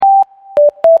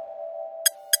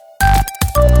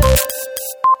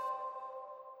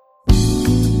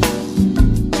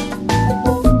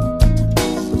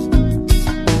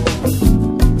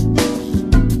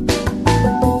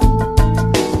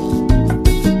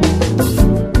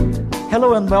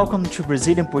Hello and welcome to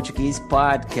Brazilian Portuguese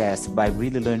Podcast by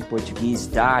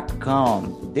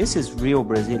reallylearnportuguese.com. This is Real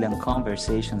Brazilian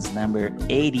Conversations number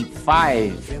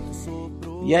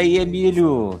 85. E aí,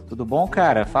 Emílio, tudo bom,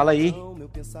 cara? Fala aí.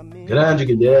 Grande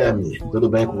Guilherme, tudo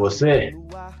bem com você?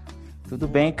 Tudo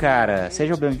bem, cara.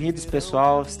 Sejam bem-vindos,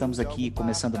 pessoal. Estamos aqui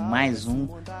começando mais um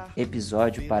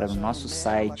episódio para o nosso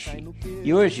site.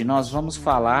 E hoje nós vamos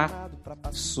falar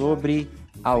sobre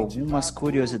algumas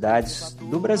curiosidades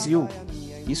do Brasil.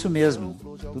 Isso mesmo.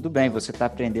 Tudo bem, você está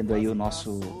aprendendo aí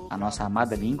a nossa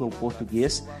amada língua, o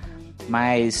português,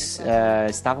 mas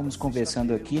estávamos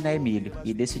conversando aqui, né, Emílio?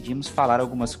 E decidimos falar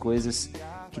algumas coisas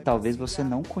que talvez você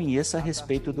não conheça a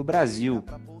respeito do Brasil.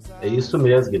 É isso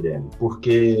mesmo, Guilherme,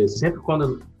 porque sempre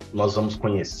quando nós vamos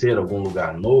conhecer algum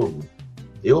lugar novo,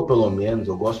 pelo menos,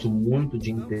 eu gosto muito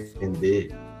de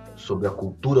entender sobre a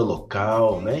cultura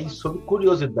local, né? E sobre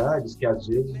curiosidades que às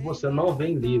vezes você não vê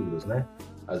em livros, né?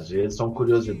 Às vezes são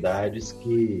curiosidades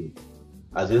que,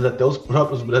 às vezes até os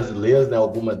próprios brasileiros, né?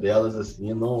 Alguma delas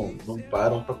assim não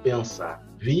param para pensar.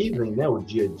 Vivem, né? O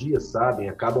dia a dia, sabem,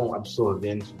 acabam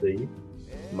absorvendo isso daí,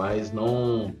 mas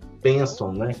não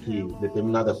pensam, né, que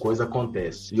determinada coisa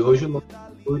acontece. E hoje o nosso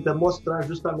intuito é mostrar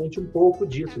justamente um pouco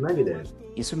disso, né, Guilherme?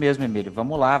 Isso mesmo, Emílio.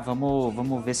 Vamos lá,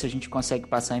 vamos ver se a gente consegue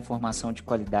passar informação de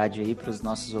qualidade aí para os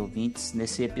nossos ouvintes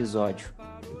nesse episódio.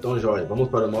 Então, joia, vamos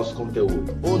para o nosso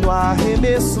conteúdo. Ou no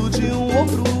arremesso de um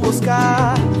outro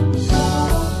Oscar.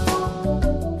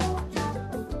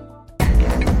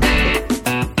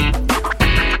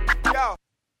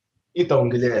 Então,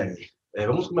 Guilherme,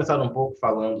 vamos começar um pouco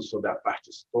falando sobre a parte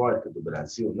histórica do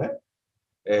Brasil, né?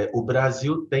 O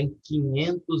Brasil tem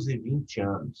 520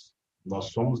 anos.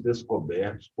 Nós somos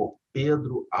descobertos por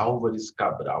Pedro Álvares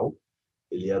Cabral,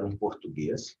 ele era um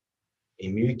português,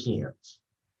 em 1500.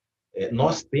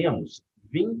 Nós temos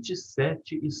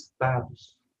 27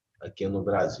 estados aqui no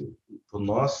Brasil. Por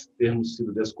nós termos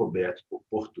sido descobertos por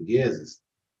portugueses,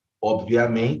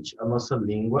 obviamente, a nossa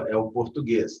língua é o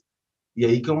português. E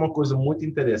aí que é uma coisa muito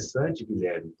interessante,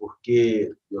 Guilherme,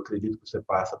 porque eu acredito que você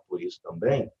passa por isso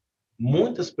também.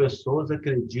 Muitas pessoas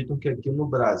acreditam que aqui no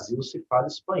Brasil se fala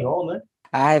espanhol, né?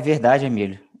 Ah, é verdade,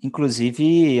 Emílio.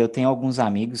 Inclusive, eu tenho alguns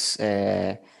amigos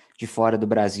de fora do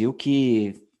Brasil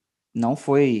que não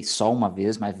foi só uma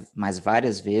vez, mas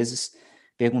várias vezes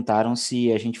perguntaram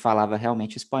se a gente falava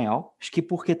realmente espanhol. Acho que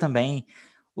porque também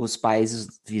os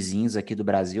países vizinhos aqui do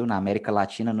Brasil, na América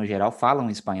Latina no geral, falam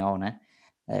espanhol, né?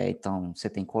 Então,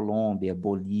 você tem Colômbia,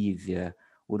 Bolívia,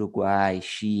 Uruguai,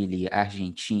 Chile,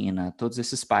 Argentina, todos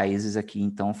esses países aqui,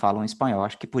 então, falam espanhol.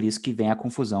 Acho que por isso que vem a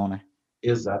confusão, né?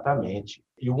 Exatamente.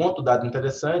 E um outro dado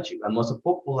interessante, a nossa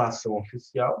população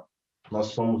oficial, nós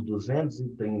somos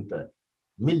 230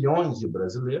 milhões de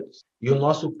brasileiros, e o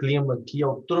nosso clima aqui é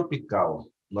o tropical.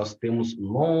 Nós temos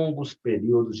longos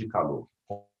períodos de calor,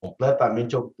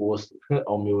 completamente oposto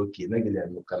ao meu aqui, né,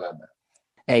 Guilherme, no Canadá.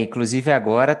 Inclusive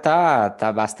agora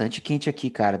tá bastante quente aqui,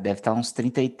 cara. Deve estar uns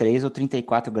 33 ou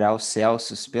 34 graus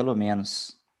Celsius, pelo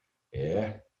menos.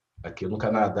 Aqui no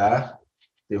Canadá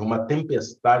teve uma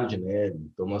tempestade de neve,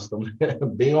 então nós estamos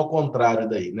bem ao contrário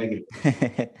daí, né,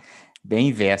 Guilherme? Bem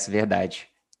inverso, verdade.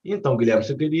 Então, Guilherme,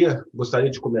 gostaria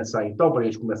de começar então, para a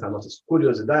gente começar nossas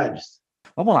curiosidades?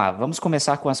 Vamos lá, vamos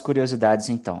começar com as curiosidades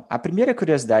então. A primeira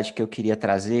curiosidade que eu queria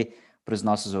trazer para os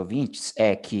nossos ouvintes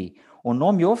é que o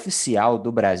nome oficial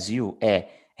do Brasil é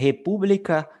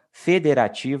República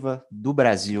Federativa do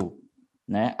Brasil,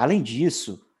 né? Além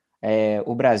disso,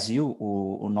 o Brasil,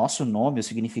 o nosso nome, o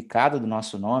significado do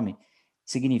nosso nome,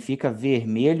 significa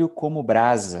vermelho como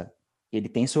brasa. Ele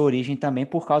tem sua origem também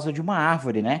por causa de uma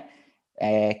árvore, né?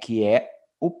 Que é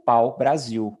o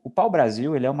pau-brasil. O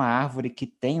pau-brasil ele é uma árvore que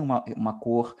tem uma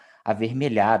cor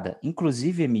avermelhada.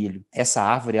 Inclusive, Emílio, essa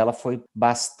árvore ela foi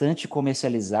bastante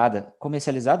comercializada.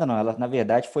 Comercializada não, ela na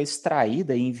verdade foi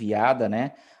extraída e enviada,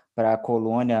 né, para a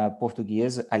colônia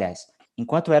portuguesa. Aliás,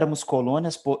 enquanto éramos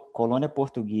colônia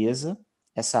portuguesa,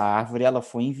 essa árvore ela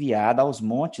foi enviada aos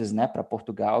montes, né, para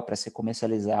Portugal, para ser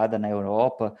comercializada na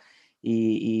Europa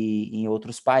e em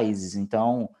outros países.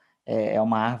 Então, é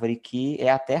uma árvore que é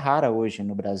até rara hoje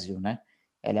no Brasil, né?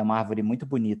 Ela é uma árvore muito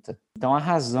bonita. Então, a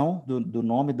razão do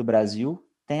nome do Brasil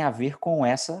tem a ver com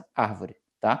essa árvore,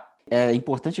 tá? É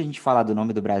importante a gente falar do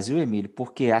nome do Brasil, Emílio,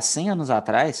 porque há 100 anos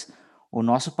atrás, o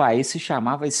nosso país se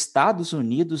chamava Estados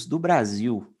Unidos do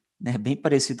Brasil, né? Bem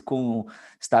parecido com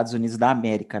Estados Unidos da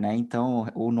América, né? Então,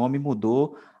 o nome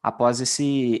mudou após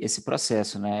esse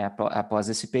processo, né? Após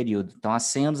esse período. Então, há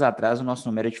 100 anos atrás, o nosso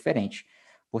número é diferente.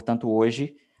 Portanto,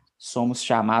 hoje, somos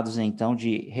chamados, então,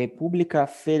 de República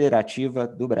Federativa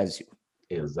do Brasil.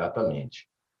 Exatamente.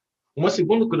 Uma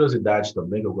segunda curiosidade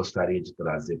também que eu gostaria de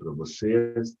trazer para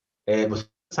vocês vocês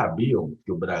sabiam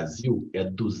que o Brasil é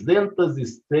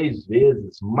 206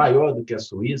 vezes maior do que a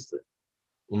Suíça?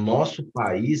 O nosso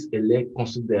país ele é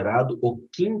considerado o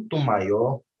quinto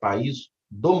maior país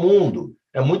do mundo.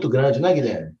 É muito grande, né,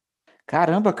 Guilherme?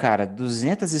 Caramba, cara,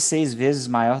 206 vezes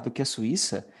maior do que a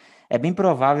Suíça. É bem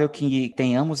provável que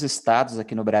tenhamos estados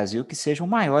aqui no Brasil que sejam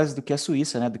maiores do que a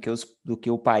Suíça, né? Do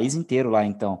que o país inteiro lá,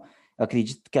 então. Eu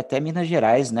acredito que até Minas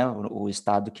Gerais, né? O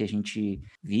estado que a gente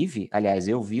vive, aliás,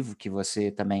 eu vivo, que você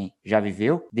também já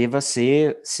viveu, deva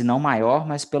ser, se não maior,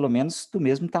 mas pelo menos do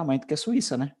mesmo tamanho do que a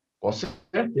Suíça, né? Com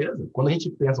certeza. Quando a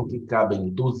gente pensa que cabem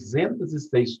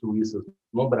 206 suíças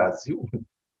no Brasil,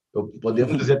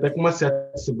 podemos dizer até com uma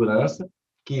certa segurança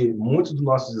que muitos dos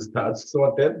nossos estados são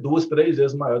até duas, três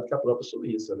vezes maiores que a própria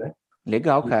Suíça, né?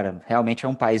 Legal, cara. Realmente é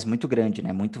um país muito grande,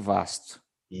 né? Muito vasto.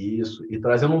 Isso. E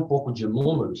trazendo um pouco de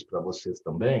números para vocês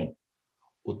também,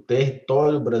 o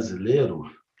território brasileiro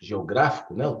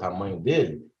geográfico, né, o tamanho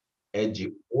dele, é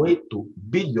de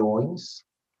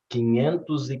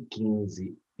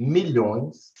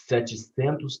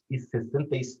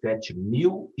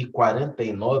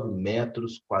 8.515.767.049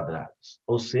 metros quadrados.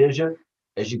 Ou seja,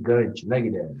 é gigante, né,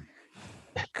 Guilherme?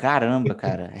 Caramba,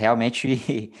 cara,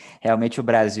 realmente, realmente o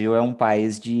Brasil é um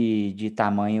país de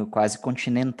tamanho quase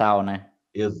continental, né?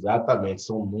 Exatamente,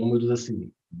 são números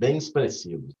assim bem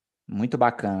expressivos. Muito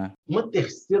bacana. Uma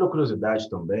terceira curiosidade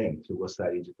também que eu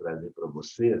gostaria de trazer para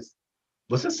vocês.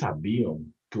 Vocês sabiam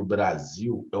que o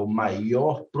Brasil é o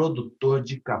maior produtor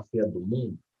de café do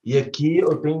mundo? E aqui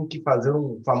eu tenho que fazer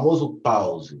um famoso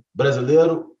pause.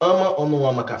 Brasileiro ama ou não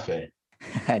ama café?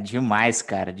 Demais,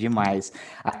 cara, demais.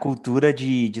 A cultura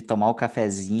de tomar o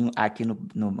cafezinho aqui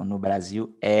no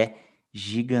Brasil é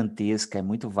gigantesca, é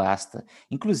muito vasta.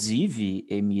 Inclusive,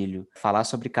 Emílio, falar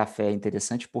sobre café é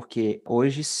interessante porque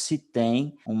hoje se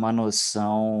tem uma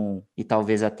noção e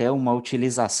talvez até uma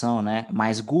utilização, né,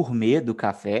 mais gourmet do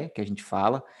café, que a gente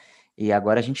fala. E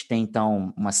agora a gente tem,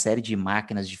 então, uma série de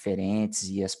máquinas diferentes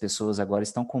e as pessoas agora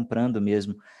estão comprando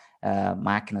mesmo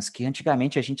máquinas que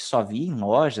antigamente a gente só via em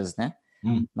lojas, né?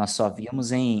 Hum, Nós só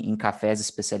víamos em cafés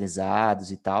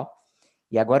especializados e tal.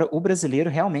 E agora o brasileiro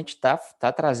realmente tá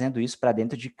trazendo isso para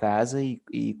dentro de casa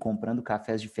e comprando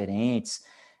cafés diferentes.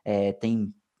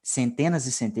 Tem centenas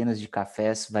e centenas de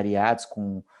cafés variados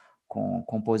com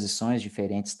composições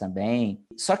diferentes também.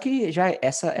 Só que já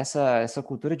essa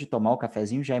cultura de tomar o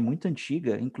cafezinho já é muito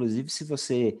antiga. Inclusive, se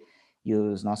você e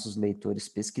os nossos leitores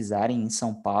pesquisarem em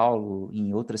São Paulo,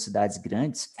 em outras cidades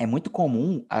grandes, é muito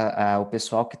comum o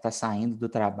pessoal que está saindo do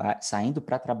trabalho, saindo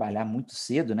para trabalhar muito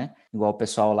cedo, né? Igual o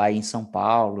pessoal lá em São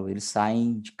Paulo, eles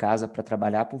saem de casa para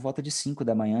trabalhar por volta de 5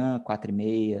 da manhã,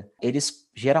 4:30. Eles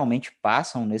geralmente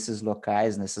passam nesses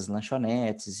locais, nessas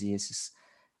lanchonetes e esses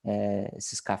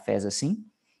cafés assim,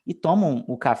 e tomam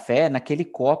o café naquele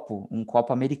copo, um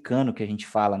copo americano que a gente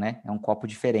fala, né? É um copo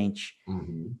diferente.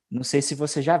 uhum. Não sei se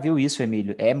você já viu isso,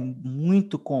 Emílio. É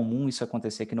muito comum isso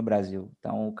acontecer aqui no Brasil.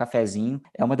 Então, o cafezinho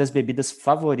é uma das bebidas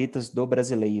favoritas do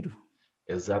brasileiro.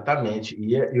 Exatamente.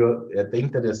 É até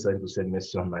interessante você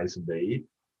mencionar isso daí.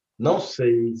 Não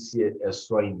sei se é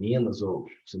só em Minas ou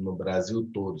se no Brasil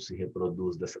todo se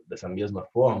reproduz dessa mesma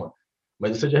forma,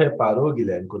 mas você já reparou,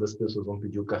 Guilherme, quando as pessoas vão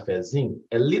pedir o cafezinho,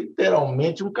 é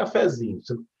literalmente um cafezinho.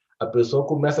 A pessoa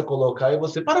começa a colocar e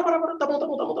você, para, tá bom, tá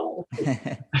bom, tá bom, tá bom.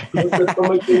 Você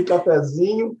toma aquele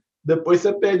cafezinho, depois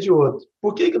você pede outro.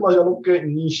 Por que nós já não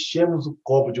enchemos o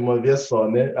copo de uma vez só,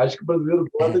 né? Acho que o brasileiro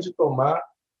gosta de tomar,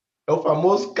 é o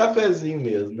famoso cafezinho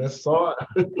mesmo, né? Só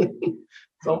um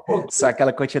Só pouquinho.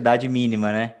 aquela quantidade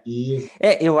mínima, né? Isso.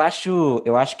 Eu acho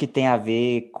que tem a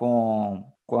ver com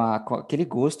aquele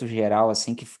gosto geral,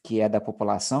 assim, que é da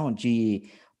população, de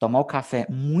tomar o café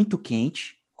muito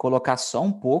quente, colocar só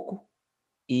um pouco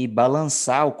e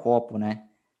balançar o copo, né?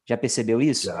 Já percebeu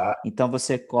isso? Já. Então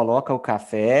você coloca o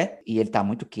café e ele está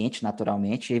muito quente,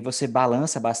 naturalmente, e aí você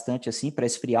balança bastante assim para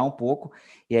esfriar um pouco,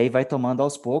 e aí vai tomando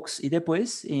aos poucos e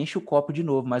depois enche o copo de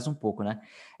novo mais um pouco, né?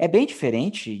 É bem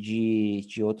diferente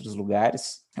de outros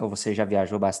lugares. Ou você já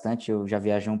viajou bastante, eu já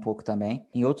viajei um pouco também.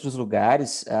 Em outros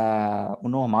lugares, o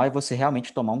normal é você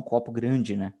realmente tomar um copo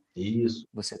grande, né? Isso.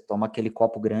 Você toma aquele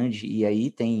copo grande e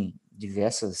aí tem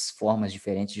diversas formas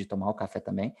diferentes de tomar o café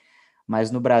também. Mas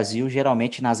no Brasil,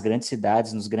 geralmente nas grandes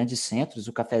cidades, nos grandes centros,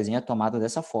 o cafezinho é tomado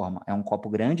dessa forma. É um copo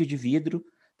grande de vidro,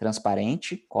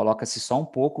 transparente, coloca-se só um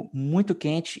pouco, muito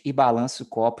quente e balança o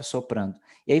copo soprando.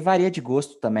 E aí varia de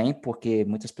gosto também, porque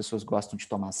muitas pessoas gostam de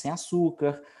tomar sem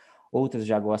açúcar, outras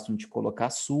já gostam de colocar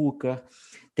açúcar.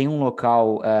 Tem um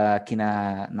local aqui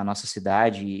na nossa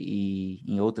cidade e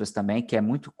em outras também que é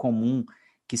muito comum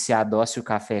que se adoce o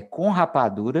café com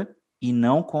rapadura e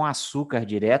não com açúcar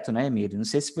direto, né, Emílio? Não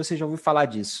sei se você já ouviu falar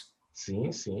disso.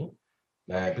 Sim, sim.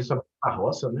 Principalmente na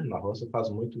roça, né? Na roça faz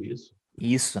muito isso.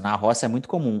 Isso, na roça é muito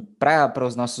comum. Para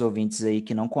os nossos ouvintes aí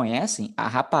que não conhecem, a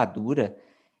rapadura,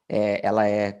 ela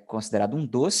é considerada um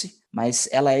doce, mas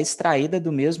ela é extraída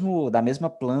da mesma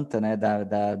planta, né?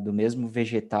 Do mesmo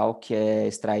vegetal que é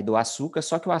extraído o açúcar,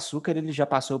 só que o açúcar ele já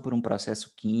passou por um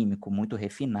processo químico muito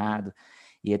refinado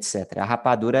e etc. A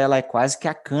rapadura, ela é quase que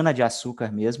a cana de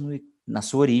açúcar mesmo, na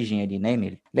sua origem ali, né,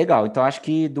 Emílio? Legal, então acho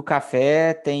que do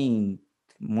café tem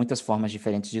muitas formas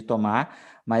diferentes de tomar,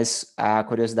 mas a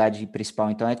curiosidade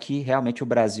principal, então, é que realmente o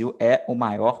Brasil é o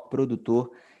maior produtor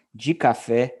de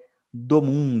café do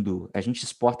mundo. A gente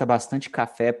exporta bastante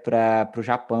café para o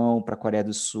Japão, para a Coreia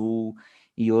do Sul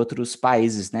e outros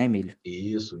países, né, Emílio?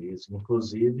 Isso, isso.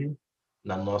 Inclusive,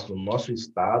 no nosso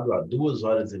estado, a 2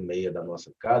 horas e meia da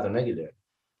nossa casa, né, Guilherme?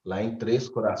 Lá em Três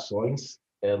Corações,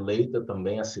 é eleita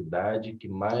também a cidade que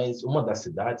mais, uma das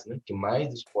cidades, né, que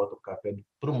mais exporta o café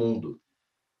para o mundo.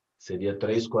 Seria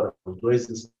Três Corações, os dois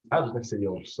estados, né,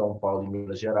 seriam São Paulo e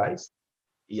Minas Gerais,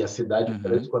 e a cidade de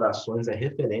Três Uhum. Corações é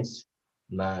referência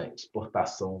na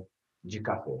exportação de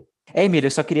café. Emílio,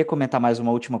 eu só queria comentar mais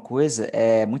uma última coisa.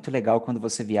 É muito legal quando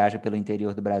você viaja pelo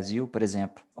interior do Brasil, por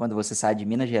exemplo, quando você sai de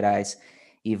Minas Gerais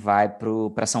e vai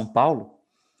para São Paulo,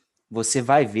 você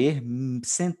vai ver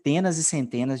centenas e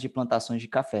centenas de plantações de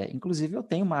café. Inclusive, eu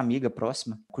tenho uma amiga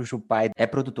próxima, cujo pai é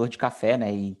produtor de café, né?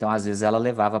 E então, às vezes, ela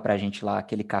levava para a gente lá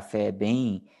aquele café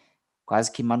bem, quase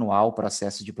que manual o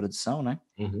processo de produção, né?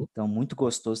 Uhum. Então, muito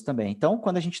gostoso também. Então,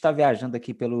 quando a gente está viajando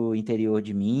aqui pelo interior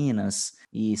de Minas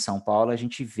e São Paulo, a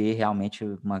gente vê realmente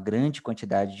uma grande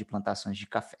quantidade de plantações de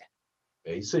café.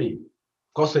 É isso aí.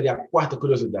 Qual seria a quarta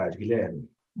curiosidade, Guilherme?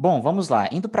 Bom, vamos lá.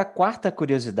 Indo para a quarta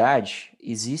curiosidade,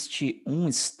 existe um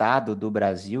estado do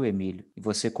Brasil, Emílio, e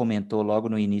você comentou logo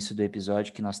no início do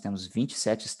episódio que nós temos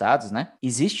 27 estados, né?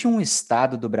 Existe um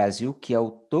estado do Brasil que é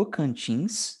o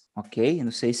Tocantins, ok?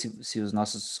 Não sei se os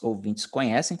nossos ouvintes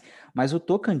conhecem, mas o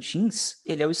Tocantins,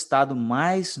 ele é o estado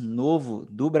mais novo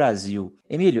do Brasil.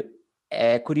 Emílio,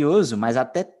 é curioso, mas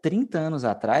até 30 anos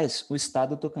atrás, o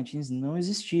estado do Tocantins não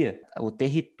existia. O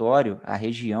território, a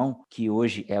região que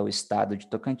hoje é o estado de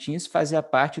Tocantins, fazia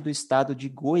parte do estado de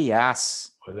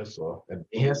Goiás, Olha só, é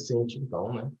bem recente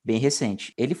então, né? bem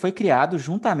recente. Ele foi criado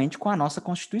juntamente com a nossa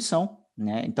Constituição,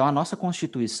 né? Então, a nossa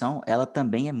Constituição, ela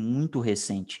também é muito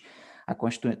recente.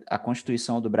 A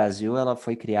Constituição do Brasil, ela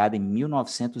foi criada em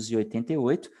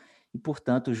 1988 e,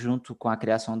 portanto, junto com a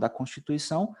criação da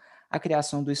Constituição, a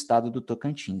criação do estado do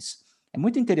Tocantins. É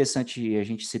muito interessante a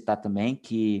gente citar também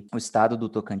que o estado do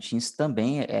Tocantins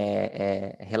também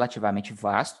é relativamente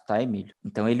vasto, tá, Emílio?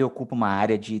 Então, ele ocupa uma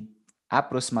área de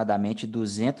aproximadamente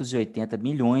 280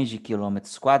 milhões de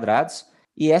quilômetros quadrados.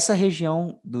 E essa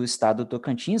região do estado do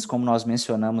Tocantins, como nós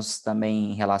mencionamos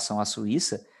também em relação à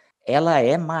Suíça, ela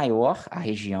é maior, a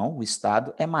região, o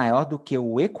estado, é maior do que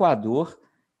o Equador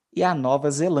e a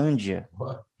Nova Zelândia.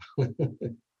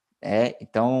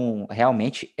 Então,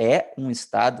 realmente é um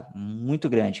estado muito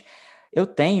grande. Eu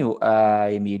tenho,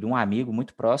 Emílio, um amigo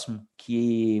muito próximo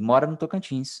que mora no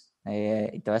Tocantins.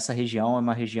 Então, essa região é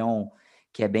uma região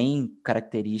que é bem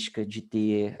característica de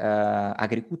ter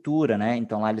agricultura, né?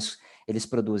 Então, lá eles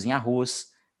produzem arroz,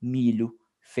 milho,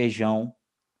 feijão,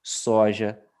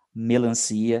 soja,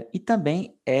 melancia e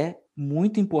também é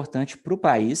muito importante para o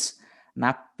país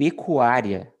na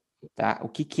pecuária. Tá? O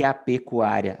que é a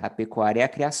pecuária? A pecuária é a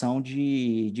criação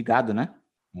de gado, né?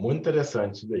 Muito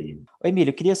interessante isso daí. Ô,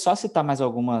 Emílio, eu queria só citar mais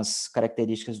algumas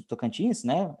características do Tocantins,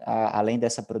 né? Além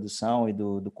dessa produção e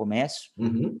do comércio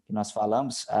Uhum. que nós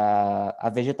falamos, a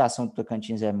vegetação do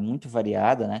Tocantins é muito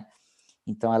variada, né?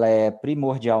 Então, ela é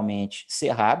primordialmente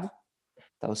cerrado.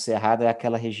 Então, o cerrado é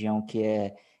aquela região que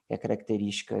é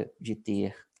característica de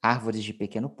ter árvores de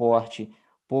pequeno porte,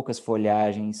 poucas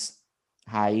folhagens,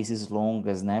 raízes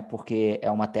longas, né? Porque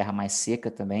é uma terra mais seca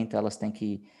também, então elas têm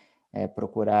que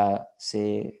procurar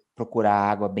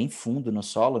água bem fundo no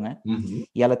solo, né? Uhum.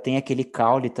 E ela tem aquele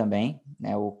caule também,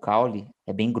 né? O caule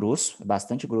é bem grosso, é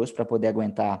bastante grosso para poder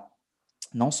aguentar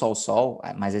não só o sol,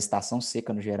 mas a estação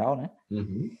seca no geral, né?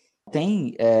 Uhum.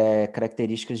 Tem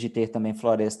características de ter também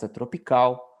floresta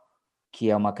tropical, que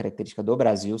é uma característica do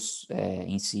Brasil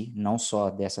em si, não só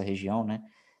dessa região, né?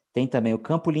 Tem também o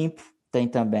Campo Limpo, tem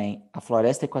também a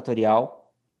Floresta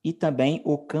Equatorial e também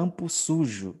o Campo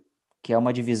Sujo, que é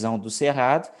uma divisão do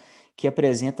Cerrado, que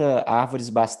apresenta árvores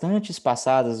bastante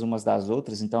espaçadas umas das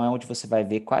outras, então é onde você vai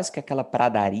ver quase que aquela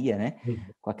pradaria, né? Uhum.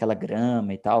 Com aquela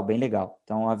grama e tal, bem legal.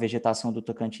 Então a vegetação do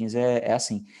Tocantins é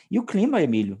assim. E o clima,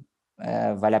 Emílio,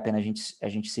 vale a pena a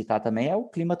gente citar também é o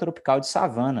clima tropical de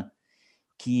savana,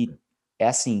 que é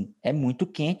assim, é muito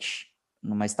quente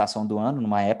numa estação do ano,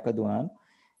 numa época do ano,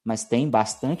 mas tem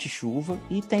bastante chuva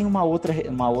e tem um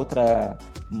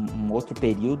outro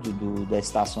período da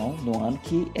estação do ano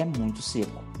que é muito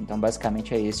seco. Então,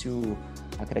 basicamente, é esse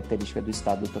a característica do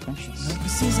estado do Tocantins. Não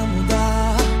precisa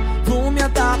mudar, vou me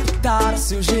adaptar ao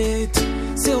seu jeito,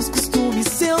 seus costumes,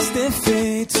 seus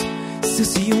defeitos, seus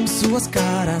ciúmes, suas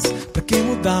caras, pra que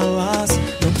mudá-las?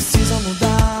 Não precisa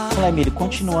mudar. Olá, Emílio,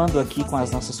 continuando aqui com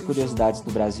as nossas curiosidades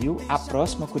do Brasil, a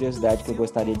próxima curiosidade que eu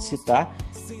gostaria de citar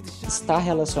está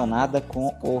relacionada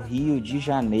com o Rio de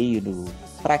Janeiro.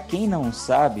 Para quem não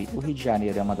sabe, o Rio de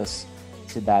Janeiro é uma das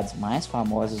cidades mais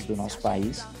famosas do nosso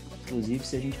país. Inclusive,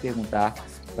 se a gente perguntar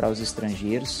para os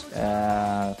estrangeiros,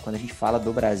 quando a gente fala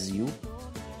do Brasil,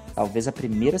 talvez a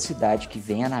primeira cidade que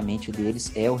venha na mente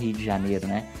deles é o Rio de Janeiro,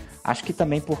 né? Acho que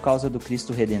também por causa do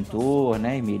Cristo Redentor,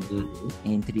 né, Emílio?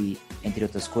 Entre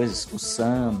outras coisas, o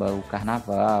samba, o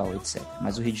carnaval, etc.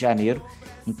 Mas o Rio de Janeiro,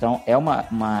 então, é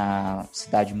uma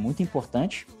cidade muito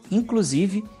importante.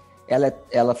 Inclusive,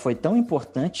 ela foi tão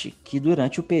importante que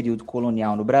durante o período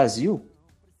colonial no Brasil,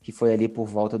 que foi ali por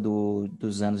volta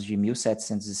dos anos de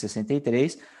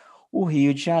 1763, o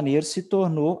Rio de Janeiro se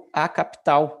tornou a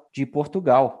capital de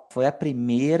Portugal. Foi a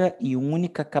primeira e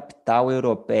única capital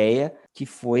europeia que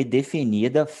foi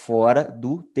definida fora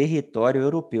do território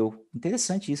europeu.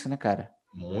 Interessante isso, né, cara?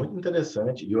 Muito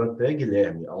interessante. E eu até,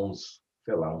 Guilherme, há uns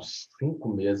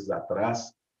 5 meses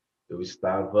atrás, eu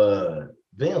estava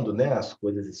vendo, né, as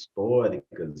coisas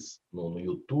históricas no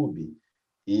YouTube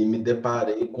e me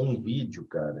deparei com um vídeo,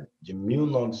 cara, de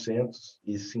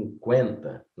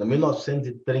 1950,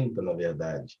 1930, na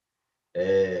verdade.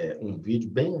 É um vídeo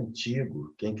bem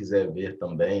antigo, quem quiser ver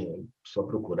também, é só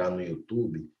procurar no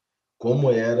YouTube, como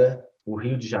era o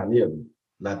Rio de Janeiro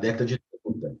na década de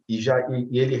 30. E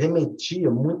ele remetia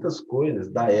muitas coisas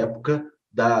da época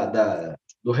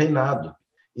do reinado.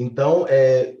 Então,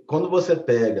 quando você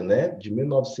pega, né, de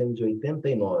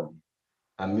 1989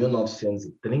 a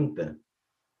 1930,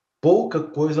 pouca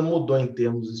coisa mudou em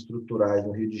termos estruturais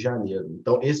no Rio de Janeiro.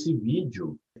 Então, esse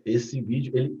vídeo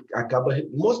ele acaba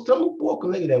mostrando um pouco,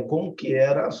 né, Guilherme, como que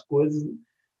eram as coisas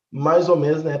mais ou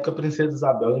menos na época a Princesa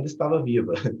Isabel ainda estava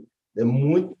viva. É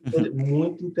muito,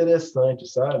 muito interessante,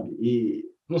 sabe? E,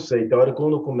 não sei, tem hora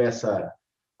quando começa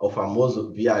o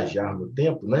famoso viajar no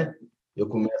tempo, né? Eu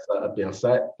começo a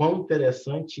pensar quão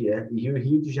interessante é. E o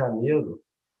Rio de Janeiro,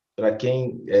 para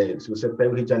quem... se você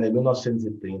pega o Rio de Janeiro em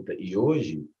 1930 e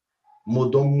hoje,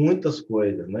 mudou muitas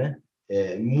coisas, né?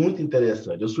 É muito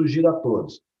interessante. Eu sugiro a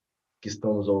todos que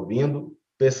estão nos ouvindo,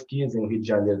 pesquisem o Rio de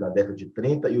Janeiro na década de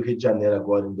 30 e o Rio de Janeiro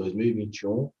agora em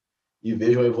 2021 e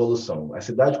vejam a evolução. A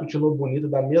cidade continua bonita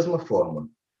da mesma forma,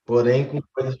 porém com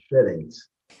coisas diferentes.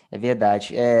 É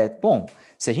verdade. Bom,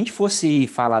 se a gente fosse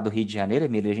falar do Rio de Janeiro,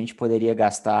 Emílio, a gente poderia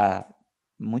gastar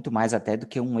muito mais até do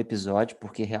que um episódio,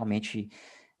 porque realmente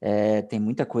tem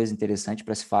muita coisa interessante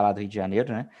para se falar do Rio de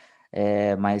Janeiro, né?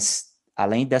 Mas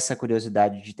além dessa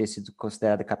curiosidade de ter sido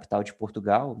considerada capital de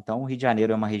Portugal, então o Rio de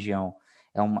Janeiro é uma região,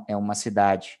 é uma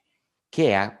cidade que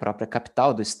é a própria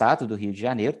capital do estado do Rio de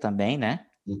Janeiro também, né?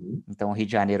 Uhum. Então o Rio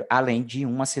de Janeiro, além de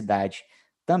uma cidade,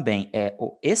 também é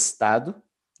o estado,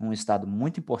 um estado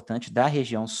muito importante da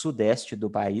região sudeste do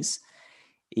país,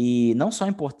 e não só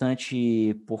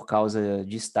importante por causa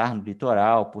de estar no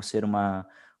litoral, por ser uma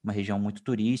região muito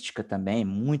turística também,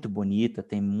 muito bonita,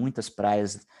 tem muitas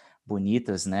praias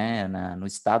bonitas, né, no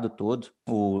estado todo.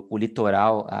 O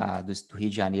litoral do Rio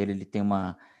de Janeiro,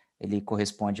 ele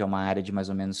corresponde a uma área de mais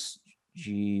ou menos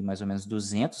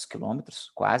 200 quilômetros,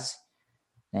 quase,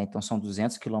 né? Então são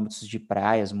 200 quilômetros de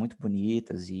praias muito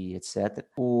bonitas e etc.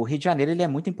 O Rio de Janeiro ele é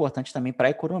muito importante também para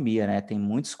a economia, né? Tem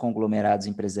muitos conglomerados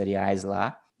empresariais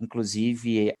lá,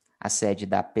 inclusive a sede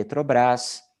da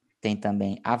Petrobras, tem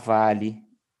também a Vale,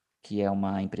 que é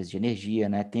uma empresa de energia,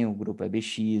 né? Tem o Grupo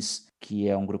EBX, que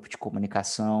é um grupo de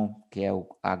comunicação, que é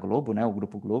a Globo, né? O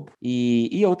Grupo Globo,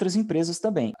 e outras empresas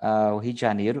também. O Rio de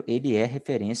Janeiro, ele é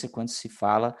referência quando se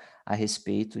fala a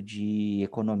respeito de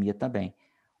economia também.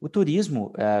 O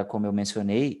turismo, como eu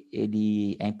mencionei,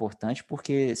 ele é importante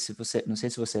porque, não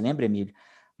sei se você lembra, Emílio,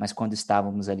 mas quando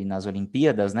estávamos ali nas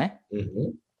Olimpíadas, né?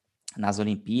 Uhum. Nas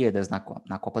Olimpíadas,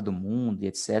 na Copa do Mundo e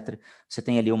etc. Você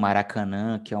tem ali o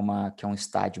Maracanã, que é um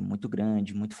estádio muito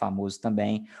grande, muito famoso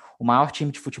também. O maior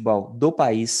time de futebol do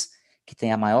país, que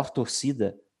tem a maior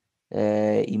torcida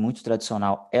e muito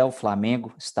tradicional, é o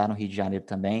Flamengo, está no Rio de Janeiro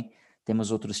também.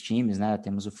 Temos outros times, né?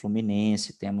 Temos o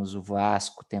Fluminense, temos o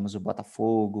Vasco, temos o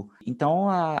Botafogo. Então,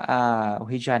 o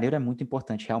Rio de Janeiro é muito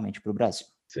importante realmente para o Brasil.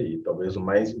 Isso aí, talvez o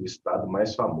estado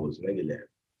mais famoso, né, Guilherme?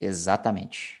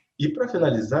 Exatamente. E para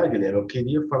finalizar, Guilherme, eu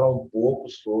queria falar um pouco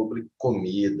sobre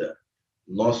comida.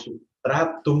 Nosso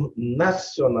prato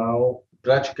nacional,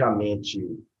 praticamente,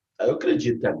 eu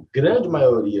acredito que a grande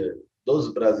maioria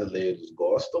dos brasileiros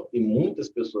gostam, e muitas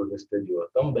pessoas no exterior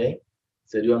também,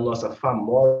 seria a nossa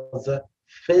famosa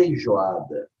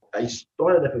feijoada. A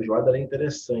história da feijoada é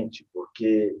interessante,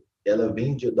 porque ela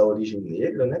vem da origem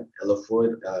negra, né?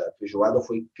 A feijoada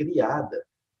foi criada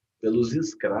pelos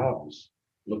escravos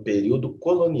no período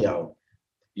colonial.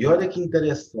 E olha que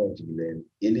interessante, Guilherme,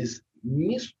 eles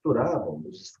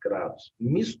os escravos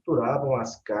misturavam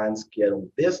as carnes que eram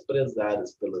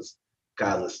desprezadas pelas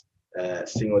casas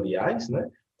senhoriais, né?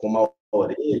 Como a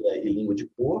orelha e língua de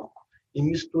porco, e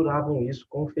misturavam isso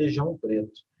com feijão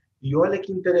preto. E olha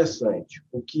que interessante,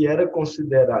 o que era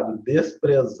considerado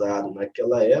desprezado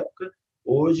naquela época,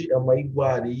 hoje é uma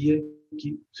iguaria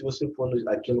que, se você for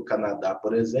aqui no Canadá,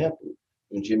 por exemplo,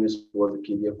 um dia minha esposa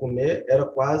queria comer, era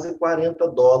quase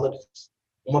 $40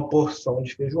 uma porção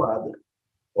de feijoada.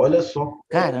 Olha só.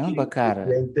 Caramba,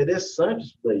 cara. É interessante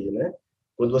isso daí, né?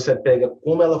 Quando você pega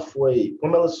como ela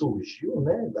surgiu,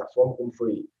 né? Da forma como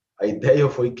a ideia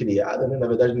foi criada, né? Na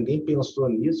verdade, ninguém pensou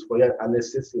nisso, foi a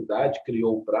necessidade que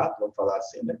criou o prato, vamos falar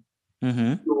assim, né?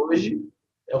 Uhum. E hoje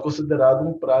é considerado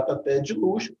um prato até de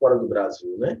luxo fora do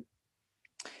Brasil, né?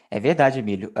 É verdade,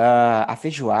 Emílio. A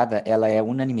feijoada, ela é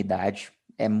unanimidade.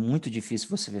 É muito difícil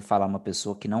você ver falar uma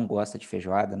pessoa que não gosta de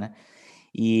feijoada, né?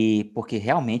 E porque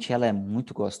realmente ela é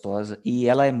muito gostosa e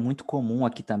ela é muito comum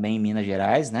aqui também em Minas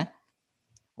Gerais, né?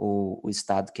 O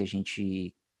estado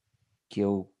que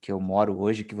eu moro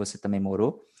hoje, que você também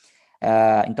morou.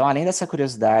 Então, além dessa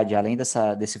curiosidade, além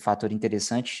desse fator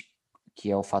interessante,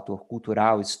 que é o fator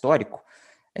cultural, histórico,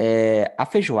 a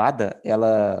feijoada,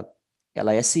 ela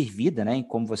é servida, né? E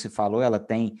como você falou, ela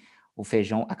tem o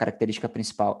feijão, a característica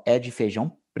principal é de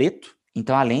feijão preto.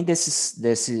 Então, além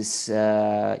desses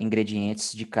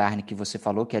ingredientes de carne que você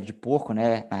falou, que é de porco,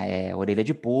 né? Orelha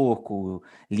de porco,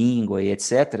 língua e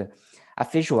etc., a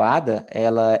feijoada,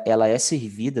 ela é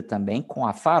servida também com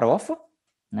a farofa,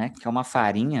 né? Que é uma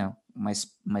farinha,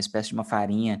 uma espécie de uma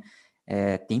farinha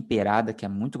temperada, que é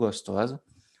muito gostosa.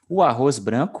 O arroz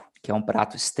branco, que é um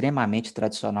prato extremamente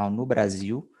tradicional no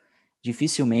Brasil.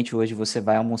 Dificilmente hoje você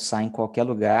vai almoçar em qualquer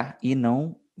lugar e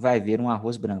não vai ver um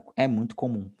arroz branco. É muito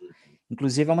comum.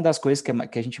 Inclusive, é uma das coisas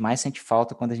que a gente mais sente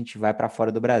falta quando a gente vai para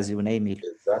fora do Brasil, né, Emílio?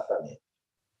 Exatamente.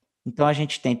 Então, a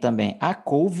gente tem também a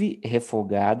couve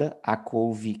refogada, a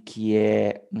couve que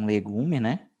é um legume,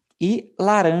 né? E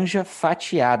laranja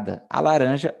fatiada. A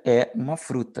laranja é uma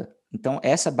fruta. Então,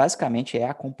 essa basicamente é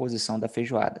a composição da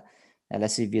feijoada. Ela é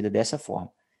servida dessa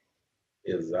forma.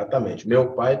 Exatamente.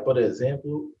 Meu pai, por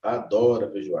exemplo, adora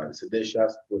feijoada. Se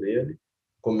deixasse por ele,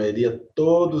 comeria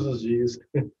todos os dias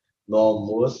no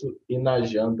almoço e na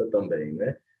janta também,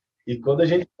 né? E quando a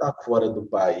gente está fora do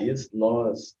país,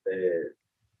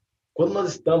 quando nós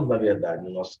estamos, na verdade, no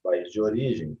nosso país de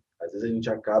origem, às vezes a gente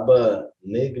acaba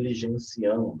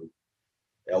negligenciando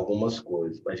algumas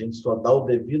coisas. A gente só dá o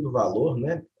devido valor,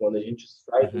 né, quando a gente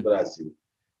sai do Brasil.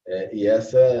 E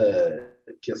essa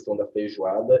questão da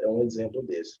feijoada é um exemplo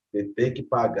desse. Ter que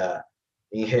pagar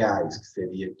em reais, que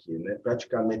seria aqui, né,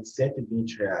 praticamente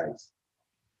R$120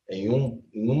 em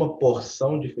uma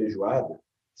porção de feijoada,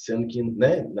 sendo que,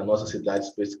 né, na nossa cidade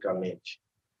especificamente,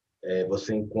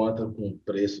 você encontra com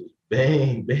preços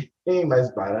bem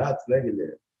mais baratos, né,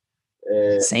 Guilherme?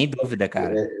 Sem dúvida,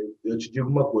 cara. Eu te digo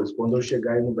uma coisa, quando eu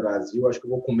chegar aí no Brasil, acho que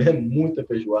eu vou comer muita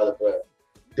feijoada para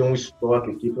ter um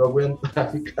estoque aqui para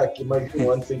aguentar ficar aqui mais de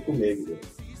um ano sem comer, Guilherme.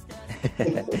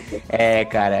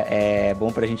 Cara, é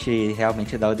bom pra gente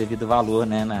realmente dar o devido valor,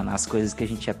 né, nas coisas que a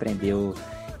gente aprendeu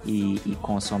e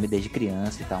consome desde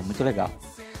criança e tal. Muito legal.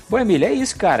 Bom, Emílio, é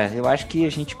isso, cara. Eu acho que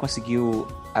a gente conseguiu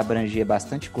abranger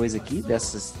bastante coisa aqui,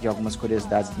 de algumas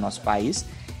curiosidades do nosso país.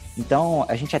 Então,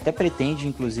 a gente até pretende,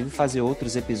 inclusive, fazer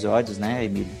outros episódios, né,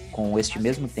 Emílio, com este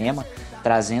mesmo tema,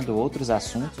 trazendo outros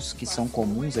assuntos que são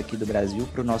comuns aqui do Brasil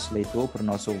para o nosso leitor, para o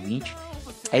nosso ouvinte.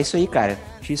 É isso aí, cara.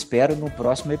 Te espero no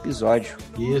próximo episódio.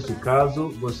 Isso, caso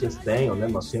vocês tenham, né,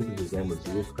 nós sempre dizemos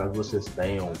isso, caso vocês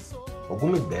tenham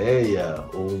alguma ideia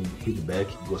ou um feedback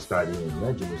que gostariam,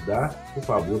 né, de nos dar, por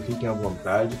favor, fiquem à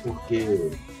vontade, porque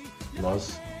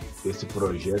esse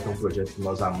projeto é um projeto que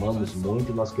nós amamos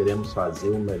muito e nós queremos fazer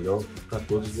o melhor para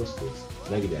todos vocês,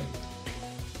 né, Guilherme?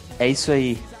 É isso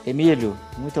aí. Emílio,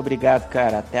 muito obrigado,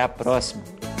 cara. Até a próxima.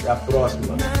 Até a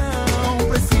próxima. Não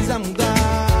precisa